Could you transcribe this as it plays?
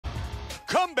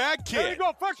Comeback Kid. Here you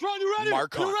go. First round, you ready?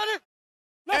 Mark Hunt. You ready?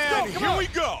 Let's And go. here we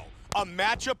go. A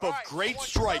matchup of great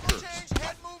strikers.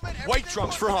 White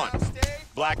trunks for Hunt.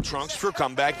 Black trunks for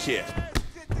Comeback Kid.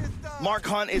 Mark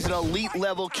Hunt is an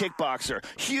elite-level kickboxer.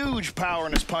 Huge power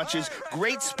in his punches,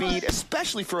 great speed,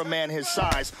 especially for a man his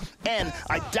size, and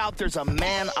I doubt there's a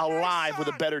man alive with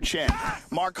a better chin.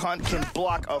 Mark Hunt can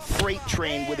block a freight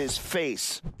train with his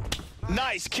face.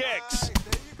 Nice kicks.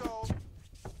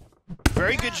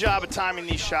 Very good job of timing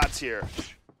these shots here.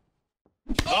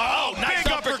 Oh, nice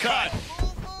uppercut.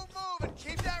 Move, and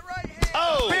keep that right hand.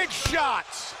 Oh, Big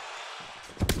shots.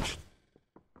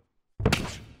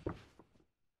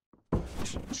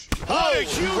 oh,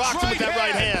 Huge rocked him with that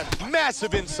right hand.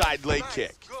 Massive inside leg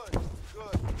kick. Good.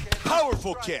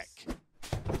 Powerful kick.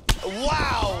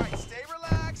 Wow. Stay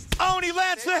relaxed. Oh, and he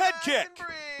lands the head kick.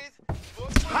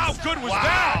 How good was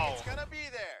that? It's gonna be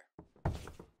there.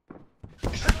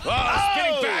 Oh,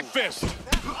 spinning Oh. back fist.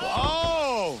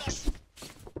 Oh.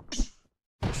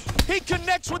 He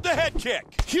connects with the head kick.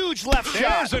 Huge left shot.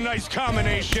 There's a nice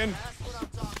combination. That's what I'm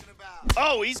talking about.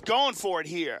 Oh, he's going for it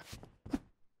here.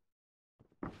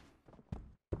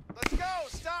 Let's go.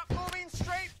 Stop moving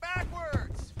straight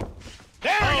backwards.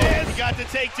 There it is. He got the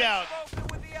takedown. Open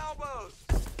with the elbows.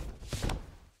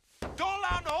 Don't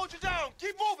allow him to hold you down.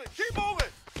 Keep moving. Keep moving.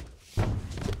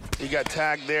 He got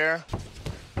tagged there.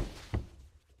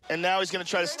 And now he's going to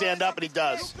try to stand up, and he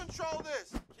does. Control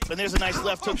this. And there's a nice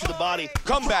left hook to the body.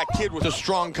 Comeback Kid with a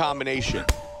strong combination.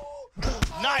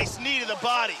 Nice knee to the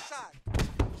body.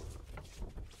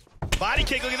 Body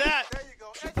kick, look at that. There you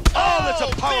go. Oh, that's a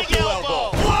big powerful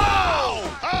elbow.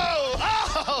 Whoa!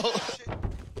 Oh!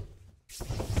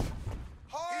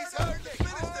 He's hurt.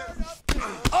 Finish there.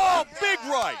 Oh, big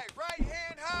right. Right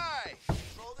hand high.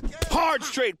 Hard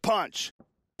straight punch.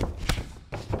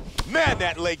 Man,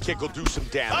 that leg kick will do some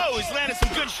damage. Oh, he's landing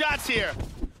some good shots here.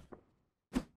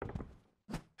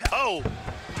 Oh,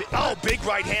 big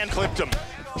right hand clipped him.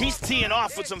 He's teeing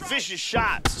off with some vicious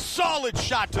shots. Solid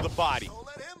shot to the body. Don't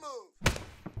let him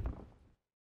move.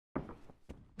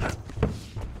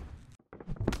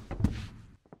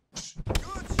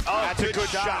 Oh, That's a good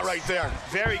shot right there.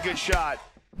 Very good shot.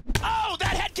 Oh,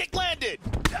 that head kick landed.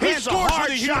 He Here's a scores hard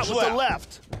with a shot huge with the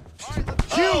left.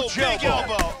 Huge big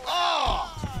elbow. elbow.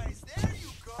 Oh, Nice. There you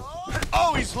go.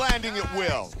 Oh, he's landing at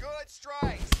will. Good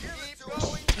strikes. Keep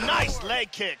going. nice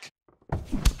leg kick.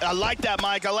 I like that,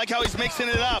 Mike. I like how he's mixing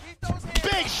it up. Keep those hands.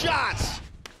 Big shots.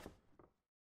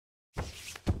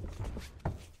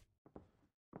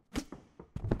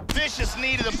 Vicious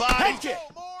knee to the body. Head kick.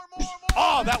 More.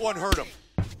 Oh, that one hurt him.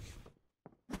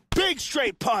 Big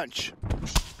straight punch.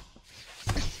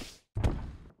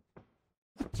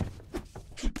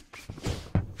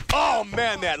 Oh,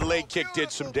 man, that leg kick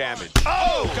did some damage.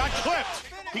 Oh, got clipped.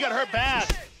 He got hurt bad.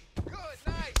 Good,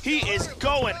 nice. He is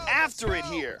going after it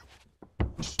here.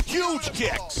 Huge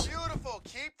kicks. Beautiful.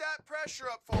 Keep that pressure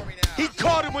up for me now. He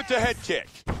caught him with the head kick.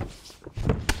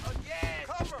 Again.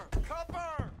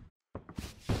 Cover.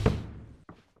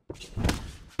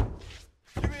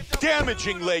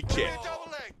 Damaging leg kick.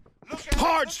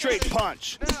 Hard straight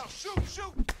punch. Now,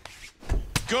 shoot.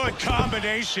 Good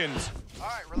combinations. All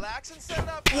right, relax and set it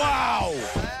up. Wow.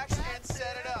 Relax and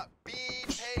set it up. Be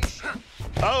patient.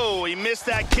 Oh, he missed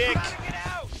that kick. Get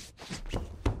out.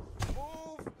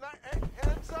 Move.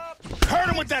 Hands up. Hurt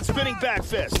him with that spinning back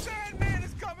fist. Sandman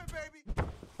is coming, baby.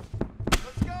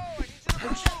 Let's go. I need you to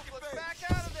move. Let's back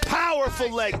out of there. Powerful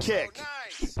Nice. leg kick.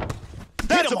 Nice. Hit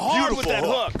That's him a hard with that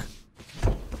beautiful hook.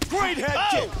 Great head Oh,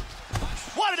 kick.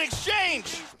 what an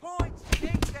exchange. Points,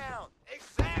 takedown.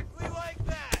 Exactly like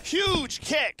that. Huge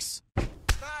kicks.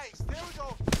 Nice. There we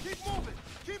go. Keep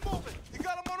moving. You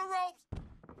got him on the ropes.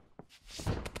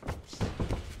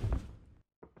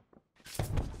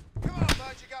 Come on,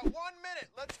 bud. You got 1 minute.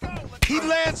 Let's go. He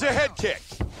lands a head kick.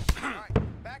 All right.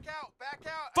 Back out.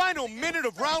 Final minute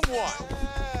of round one.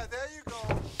 Yeah, there you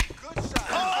go. Good shot.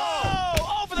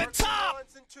 Oh, over the top.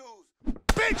 Ones and twos.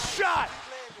 Big shot.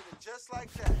 Landed it just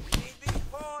like that. We need these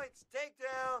points.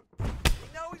 Takedown.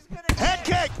 We know he's gonna Head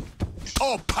kick.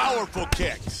 Oh, powerful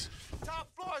kicks. Top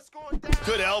floor is going down.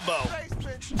 Good elbow.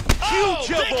 Basement. Oh,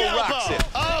 Huge big elbow rocks elbow. it.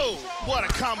 Oh, what a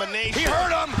combination. He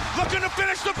hurt him. Looking to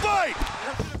finish the fight.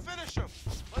 Looking to finish him.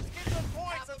 Let's get some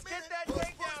points. Let's get that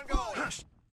takedown going.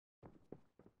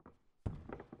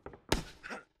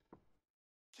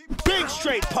 Big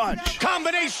straight punch.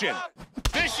 Combination.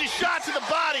 Vicious shot to the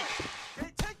body.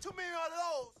 Can't take too many out of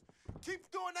those.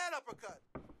 Keep doing that uppercut.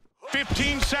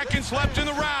 15 seconds left in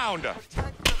the round.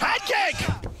 Head kick.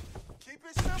 Keep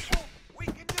it simple. We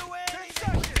can do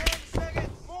anything. 10 seconds.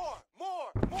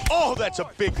 More. Oh, that's a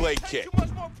big leg Take kick. too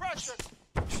much more pressure.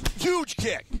 Huge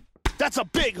kick. That's a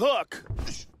big hook.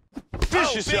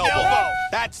 Vicious big elbow. elbow.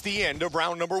 That's the end of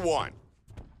round number 1.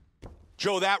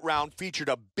 Joe, that round featured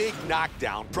a big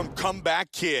knockdown from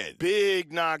Comeback Kid.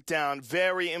 Big knockdown,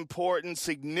 very important,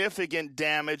 significant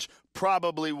damage,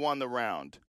 probably won the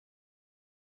round.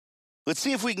 Let's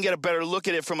see if we can get a better look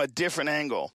at it from a different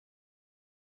angle.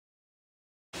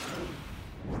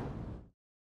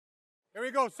 Here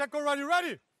we go. Second round. You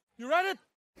ready? You ready?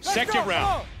 Let's Second go.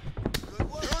 round.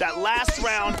 That last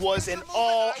round was an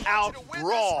all-out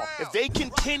brawl. If they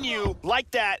continue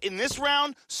like that in this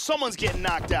round, someone's getting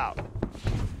knocked out.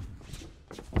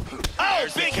 Oh,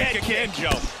 big head kick.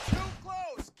 Joe.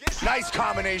 Nice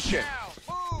combination.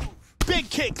 Big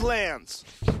kick lands.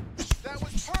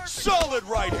 Solid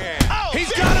right hand. Oh, He's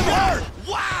big got him kick. hurt.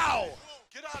 Wow.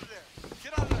 Get out of there.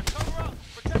 Get out of there. Cover up.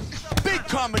 Protect yourself. Big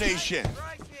combination.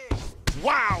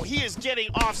 Wow, he is getting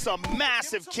off some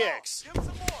massive kicks. Give him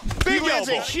some more. Big He lands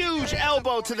elbow. a huge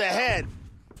elbow to the head.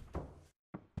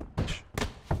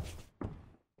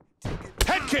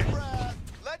 Head kick.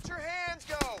 Let your hands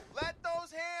go. Let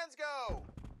those hands go.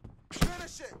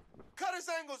 Finish it. Cut his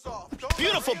angles off. Don't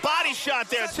Beautiful let him body out. shot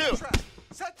there, Set the too. trap.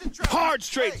 Set the trap. Hard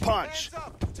straight Hey, punch. hands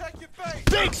up. Protect your face.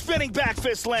 Big spinning back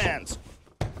fist lands.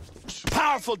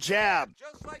 Powerful jab.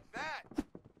 Just like that.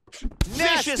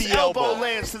 Nasty Vicious elbow elbow.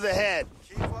 lands to the head.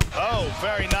 Keep up. Oh,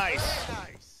 very nice.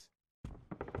 Nice.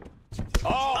 Oh,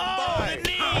 Oh, my. the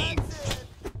knee.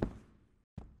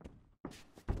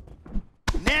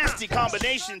 Nasty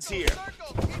combinations here.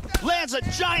 Circle. Keep that Lands a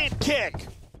giant kick.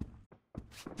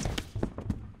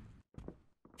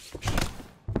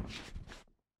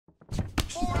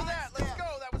 More of that. Let's go.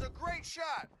 That was a great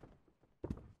shot.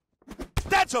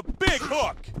 That's a big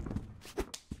hook.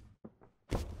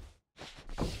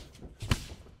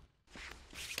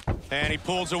 And he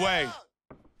pulls away.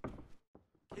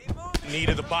 Keep moving. Knee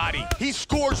to the body. He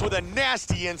scores with a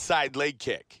nasty inside leg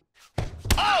kick.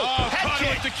 Oh, head caught him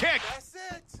kick. with the kick. That's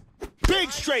it.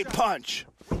 Big straight punch.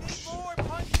 We need more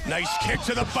punches. Nice kick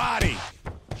to the body.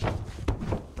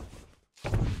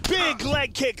 Big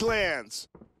leg kick lands.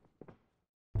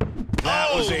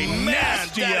 That was a man,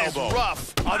 nasty that is elbow.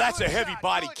 rough. Oh, that's a Good heavy shot,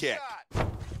 body good kick. shot.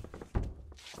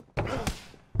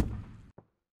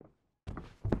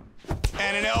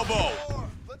 And an elbow. More.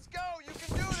 Let's go. You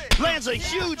can do this. Lands a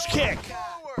huge kick.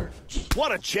 Forward.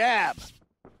 What a jab.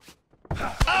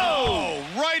 Oh,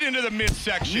 right into the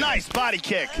midsection. Nice body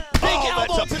kick. Big Oh,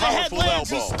 elbow that's a to the head powerful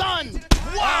lands. elbow. He's stunned.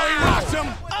 Wow, he rocked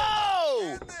him. Oh!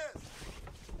 End this.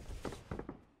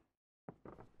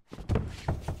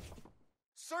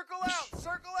 Circle out.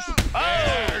 Circle out.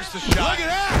 There's the shot. Look at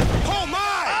that. Oh,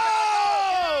 my.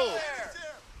 Oh!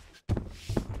 There.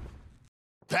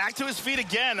 Back to his feet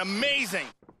again. Amazing.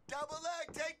 Double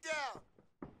leg takedown.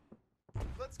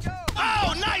 Let's go.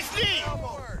 Oh, nice knee.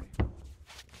 Forward.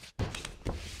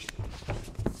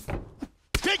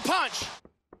 Big punch.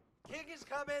 Kick is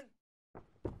coming.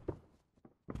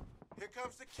 Here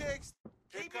comes the kicks.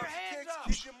 Here Keep comes your hands the up.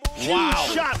 kicks. Keep your move. Wow.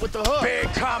 Huge shot with the hook. Big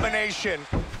combination.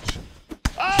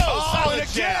 Oh, solid and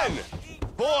jab. again.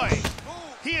 Boy,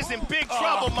 Move. he is in Move. big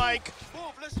trouble, Mike. Move.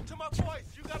 Listen to my voice.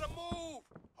 You gotta move.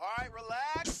 All right,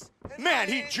 relax. And Man,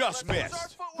 he then just let's use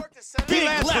missed. our footwork to set it Big He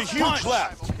up. lands a left huge punch.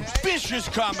 left. Okay? Vicious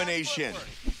combination.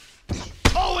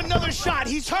 Oh, another shot.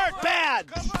 He's hurt bad.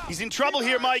 He's in trouble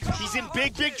here, Mike. He's in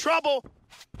big, big trouble.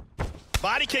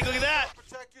 Body kick, look at that.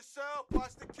 Protect yourself.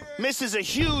 Watch the kick. Misses a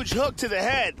huge hook to the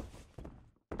head.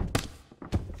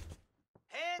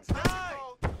 Hands high.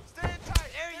 Stand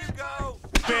tight. There you go.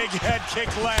 Big head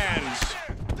kick lands.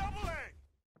 There. Double leg.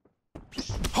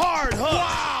 Hard hook.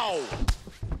 Wow.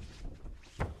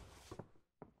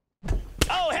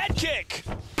 Oh, head kick.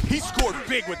 He scored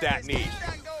big with that knee. Keep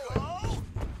that going.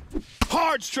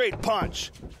 Hard straight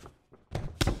punch.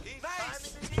 Keep timing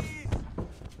the knees.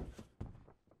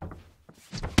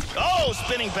 Oh,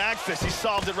 spinning back fist. He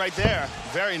solved it right there.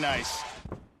 Very nice.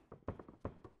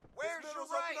 Where's your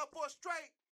right? Up for a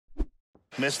straight.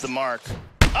 Missed the mark.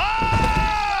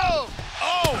 Oh!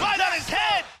 Oh, Right on his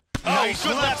head. nice Oh,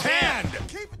 good left hand.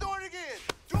 Keep doing it again.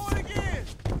 Do it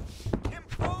again.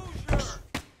 Composure.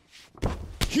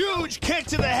 Huge kick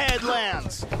to the head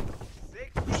lands.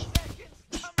 60 seconds.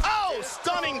 Come on. Oh,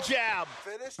 stunning jab.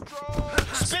 Finish strong.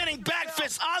 Spinning back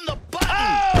fist on the